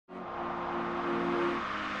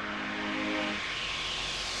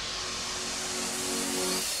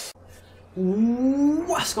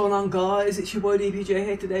What's going on, guys? It's your boy DPJ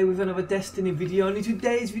here today with another Destiny video, and in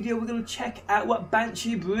today's video we're going to check out what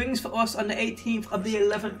Banshee brings for us on the 18th of the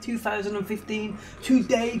 11th 2015,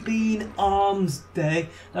 today being Arms Day.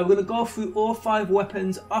 Now we're going to go through all 5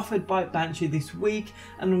 weapons offered by Banshee this week,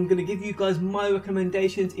 and I'm going to give you guys my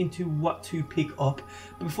recommendations into what to pick up.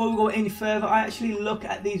 But before we go any further, I actually look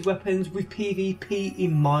at these weapons with PvP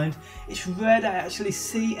in mind. It's rare that I actually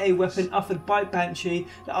see a weapon offered by Banshee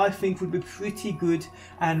that I think would be pretty good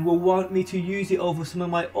and will want me to use it over some of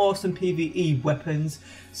my awesome PvE weapons.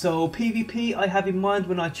 So PvP I have in mind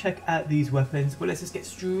when I check out these weapons, but let's just get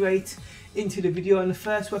straight into the video. And the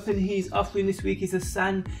first weapon he's offering this week is a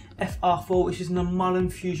SAN FR4, which is a modern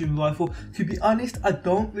fusion rifle. To be honest, I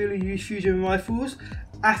don't really use fusion rifles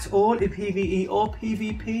at all in PvE or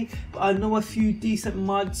PvP, but I know a few decent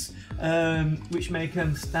mods which make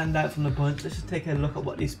them stand out from the bunch. Let's just take a look at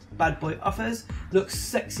what this bad boy offers. Looks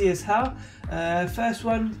sexy as hell. First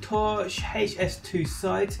one, Torch HS2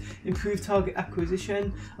 sights, improved target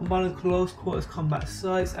acquisition and modern close quarters combat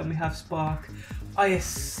sights, and we have Spark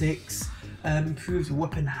IS6. Improves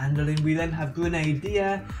weapon handling. We then have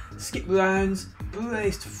Grenadier, skip rounds,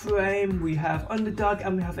 braced frame, we have Underdog,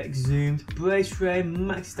 and we have Exhumed. Braced frame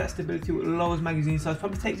maxes that stability with lowers magazine size,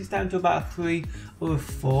 probably takes this down to about a 3 or a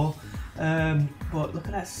 4. But look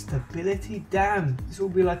at that stability, damn, this will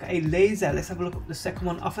be like a laser. Let's have a look at what the second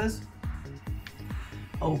one offers.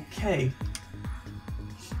 Okay.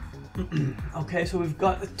 Okay, so we've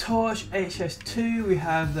got the Torch HS2, we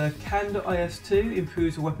have the Candle IS2,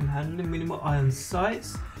 improves weapon handling, minimal iron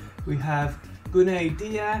sights. We have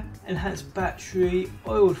Grenadier, enhanced battery,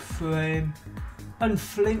 oiled frame,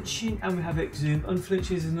 unflinching, and we have Exhumed.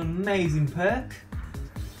 Unflinching is an amazing perk.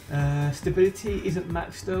 Stability isn't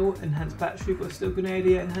maxed though, enhanced battery, but still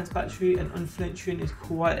Grenadier, enhanced battery, and unflinching is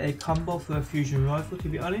quite a combo for a fusion rifle, to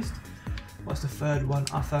be honest. What's the third one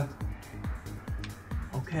offer?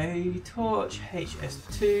 Okay, Torch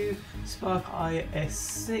HS2, Spark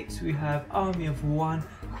IS6, we have Army of One,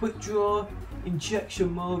 Quick Draw,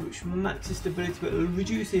 Injection Mode, which maxes stability but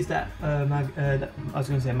reduces that,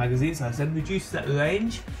 magazine size, and reduces that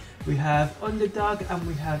range. We have Underdog and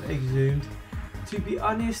we have Exhumed. To be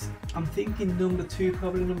honest, I'm thinking number 2,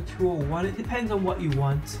 probably number 2 or 1, it depends on what you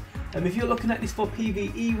want. If you're looking at this for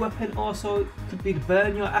PvE weapon, also could be the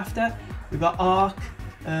burn you're after. We've got Arc,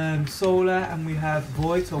 Solar, and we have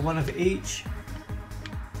Void, so one of each.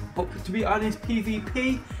 But to be honest,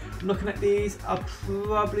 PvP, looking at these, I'll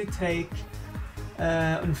probably take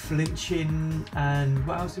Unflinching, and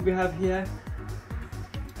what else do we have here?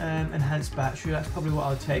 Enhanced battery, that's probably what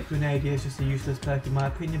I'll take. Grenadier is just a useless perk in my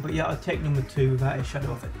opinion, but yeah, I'll take number 2 without a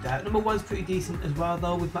shadow of a doubt. Number 1's pretty decent as well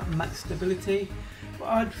though, with max stability, but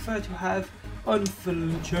I'd prefer to have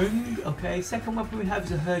Unflinching. Okay, second weapon we have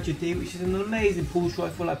is a Herger D, which is an amazing pulse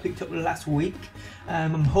rifle I picked up last week.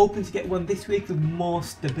 I'm hoping to get one this week with more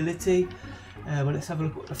stability. Well, let's have a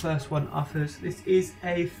look at what the first one offers. This is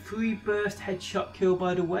a 3 burst headshot kill,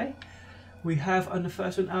 by the way. We have on the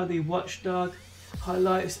first one our Watchdog,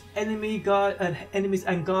 highlights enemies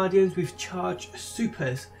and guardians with charged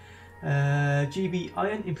supers. GB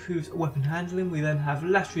Iron improves weapon handling. We then have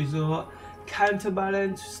Last Resort,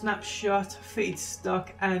 Counterbalance, Snapshot, Fitted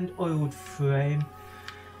Stock, and Oiled Frame.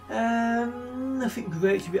 Nothing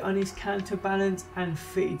great, to be honest. Counterbalance and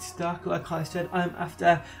Fitted Stock. Like I said, I'm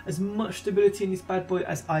after as much stability in this bad boy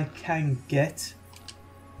as I can get.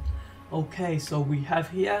 Okay, so we have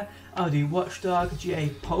here the Watchdog GA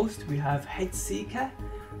Post. We have Head Seeker,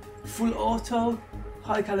 full auto,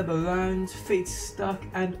 high caliber rounds, fitted stock,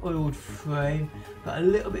 and oiled frame. Got a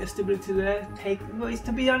little bit of stability there.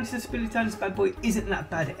 To be honest, the stability on this bad boy isn't that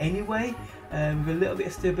bad anyway. With a little bit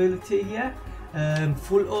of stability here.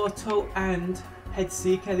 Full auto and Head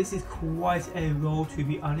Seeker. This is quite a roll, to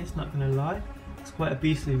be honest, not gonna lie. It's quite a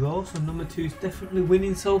beastly roll, so number 2 is definitely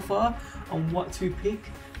winning so far on what to pick.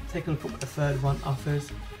 Take a look at what the third one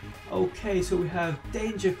offers. Okay, so we have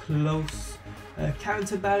Danger Close,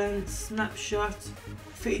 Counterbalance, Snapshot,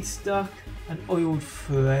 Fitted Stock, and Oiled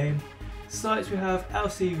Frame. Sights we have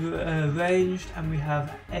LC Ranged, and we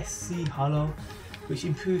have SC Hollow, which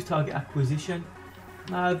improves target acquisition.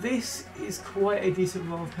 Now this is quite a decent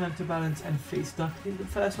roll of Counterbalance and Fitted Stock. I think the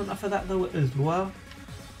first one offered that though as well.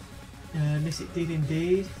 Yes, it did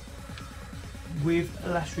indeed. With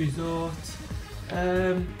Last Resort.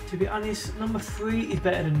 To be honest, number 3 is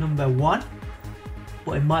better than number 1,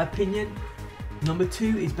 but in my opinion, number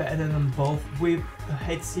 2 is better than them both, with a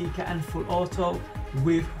Head Seeker and full auto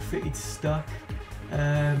with Fitted Stock.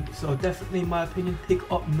 So definitely, in my opinion,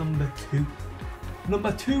 pick up number 2.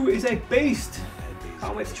 Number 2 is a beast.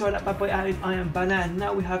 Can't wait to try that bad boy out in Iron Banner. And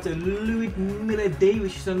now we have the Louis Miller D,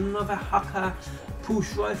 which is another Haka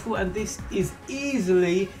push rifle, and this is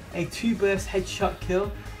easily a 2-burst headshot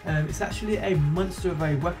kill. It's actually a monster of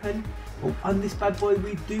a weapon. But on this bad boy,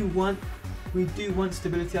 we do want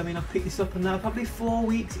stability. I mean, I've picked this up and now probably 4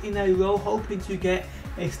 weeks in a row, hoping to get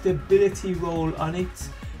a stability roll on it.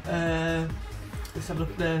 Let's have a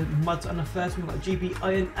look at the mods on the first one. We've got GB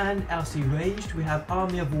Iron and LC Ranged. We have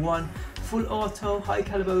Army of One, Full Auto, High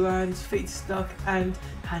Caliber Rounds, Feet Stock and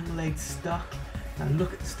Hand Laid Stock. Now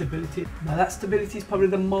look at the stability. Now that stability is probably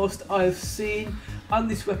the most I've seen on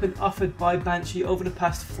this weapon offered by Banshee over the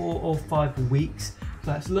past 4 or 5 weeks.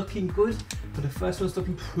 So that's looking good, but the first one's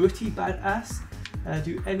looking pretty badass.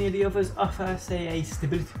 Do any of the others offer, say, a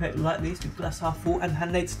stability perk like this with glass half full and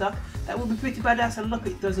hand laid stock? That would be pretty badass, and look,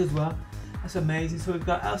 it does as well. That's amazing. So we've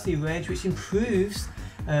got LC Range, which improves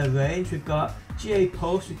range. We've got GA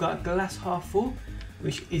Post, we've got glass half full,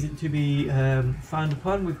 which isn't to be frowned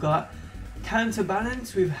upon. We've got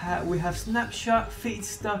Counterbalance, we have Snapshot, Feet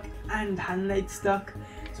Stock and Hand Laid Stock.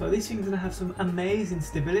 So this thing's going to have some amazing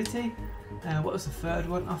stability. What was the third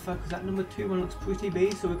one offer? Because that number 2 one looks pretty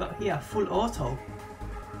big. So we've got here Full Auto.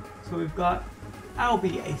 So we've got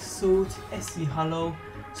LB Assault, SC Hollow,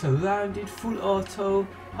 Surrounded, Full Auto,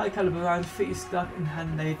 High Caliber Round, Feet Stock and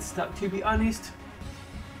Hand Laid Stock. To be honest,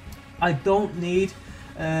 I don't need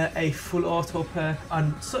a Full Auto perk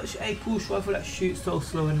on such a push rifle that shoots so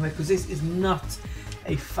slow anyway, because this is not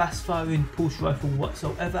a fast firing push rifle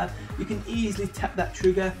whatsoever. You can easily tap that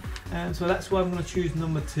trigger, so that's why I'm going to choose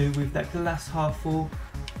number 2 with that glass half full,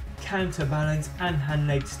 counterbalance and hand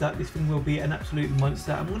laid stock. This thing will be an absolute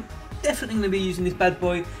monster. I'm definitely going to be using this bad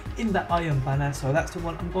boy in that Iron Banner, so that's the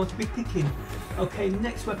one I'm going to be picking. Okay,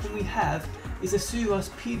 next weapon we have is a Suros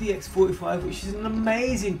PDX45, which is an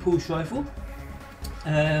amazing push rifle.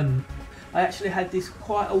 I actually had this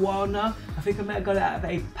quite a while now. I think I may have got it out of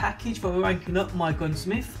a package for ranking up my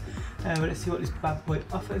Gunsmith. But let's see what this bad boy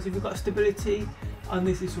offers. If we've got stability on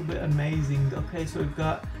this, this will be amazing. Okay, so we've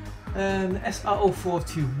got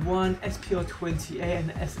SRO421, SPO28 and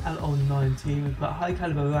the SLO19. We've got high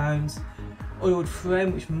caliber rounds, oiled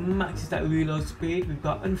frame which maxes that reload speed. We've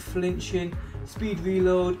got unflinching, speed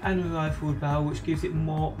reload and rifled barrel which gives it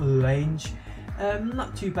more range.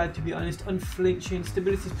 Not too bad to be honest. Unflinching,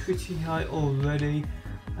 stability is pretty high already.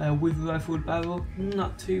 With rifled barrel,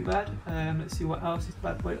 not too bad. Let's see what else this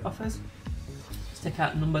bad boy offers. Let's check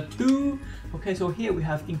out number 2. Okay, so here we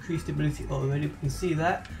have increased stability already. We can see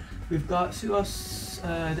that. We've got Suros,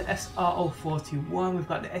 the SRO41, we've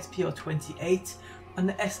got the SPO28 and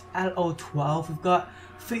the SLO12. We've got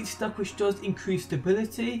Feet Stock which does increase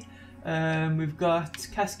stability. We've got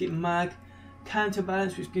Casket Mag,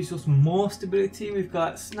 Counterbalance which gives us more stability. We've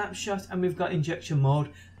got Snapshot and we've got Injection Mode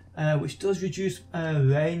which does reduce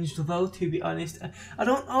range, though, to be honest. I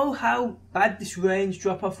don't know how bad this range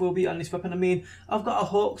drop off will be on this weapon. I mean, I've got a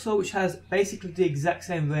Hawk Saw which has basically the exact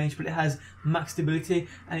same range, but it has max stability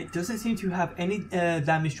and it doesn't seem to have any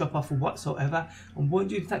damage drop off whatsoever. I'm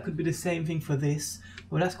wondering if that could be the same thing for this.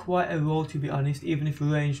 Well, that's quite a roll, to be honest. Even if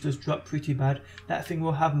range does drop pretty bad, that thing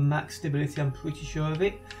will have max stability, I'm pretty sure of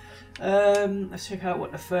it. Let's check out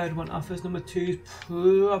what the third one offers. Number 2 is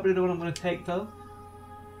probably the one I'm going to take though.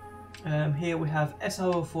 Here we have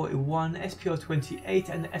SRO41, SPO28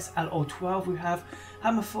 and the SLO12. We have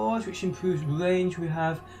Hammer Forge which improves range. We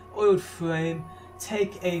have oiled frame,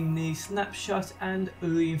 take a knee, snapshot and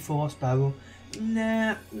reinforced barrel.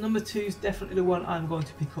 Nah, number 2 is definitely the one I'm going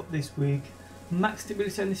to pick up this week. Max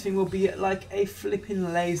stability on this thing will be like a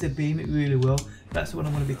flipping laser beam, it really will. That's the one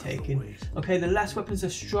I'm going to be taking. Okay, the last weapon is a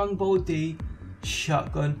Strongbow D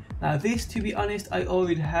shotgun. Now this, to be honest, I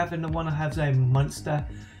already have, and the one I have is a monster.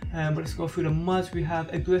 But let's go through the mods. We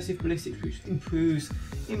have Aggressive Ballistics which improves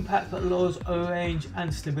impact but lowers range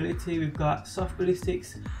and stability. We've got Soft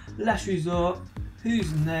Ballistics, Last Resort,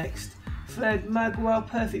 Who's Next, Flared Magwell,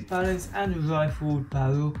 Perfect Balance and Rifled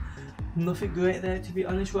Barrel. Nothing great there, to be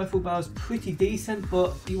honest. Rifled Barrel's pretty decent,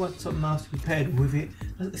 but you want something else to be paired with it.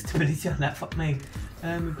 Look at the stability on that, fuck me.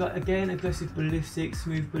 We've got again Aggressive Ballistics,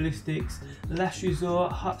 Smooth Ballistics, Last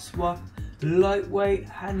Resort, Hot Swap, Lightweight,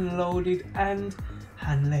 Hand Loaded and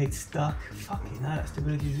Hand Laid Stock. Fucking hell, that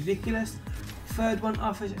stability is ridiculous. Third one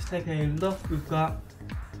offers, let's take a look. We've got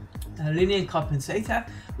a Linear Compensator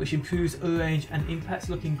which improves range and impacts,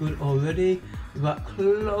 looking good already. We've got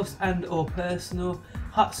Close and or Personal,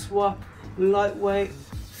 Hot Swap, Lightweight,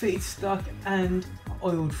 Feet Stock and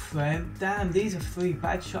Oiled Frame. Damn, these are 3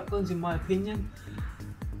 bad shotguns in my opinion.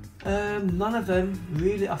 None of them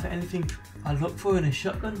really offer anything I look for in a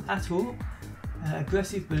shotgun at all.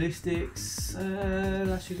 Aggressive ballistics.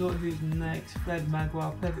 Last resort, who's next? Fred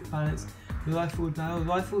Magwell, perfect balance. Rifled barrel.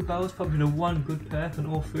 Rifled barrel's probably the one good perk on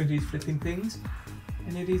all three of these flipping things.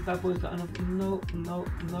 Any of these bad boys got enough? No.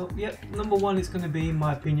 Yep, number one is going to be, in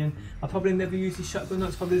my opinion. I'll probably never use this shotgun.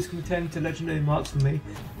 That's probably just going to turn into legendary marks for me.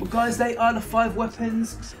 But guys, they are the 5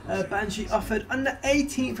 weapons Banshee offered on the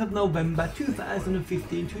 18th of November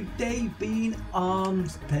 2015. Today being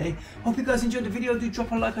Arms Day. Hope you guys enjoyed the video. Do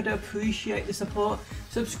drop a like. I do appreciate the support.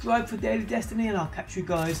 Subscribe for Daily Destiny, and I'll catch you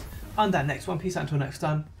guys on that next one. Peace out until next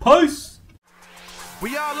time. Peace!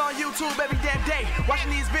 We all on YouTube every damn day, watching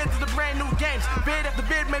these vids of the brand new games. Bid after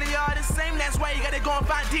bid, many are the same. That's why you gotta go and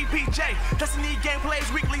find DPJ. Destiny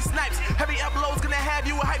gameplays, weekly snipes. Heavy uploads gonna have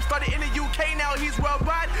you a hype. Started in the UK, now he's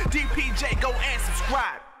worldwide. DPJ, go and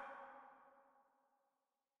subscribe.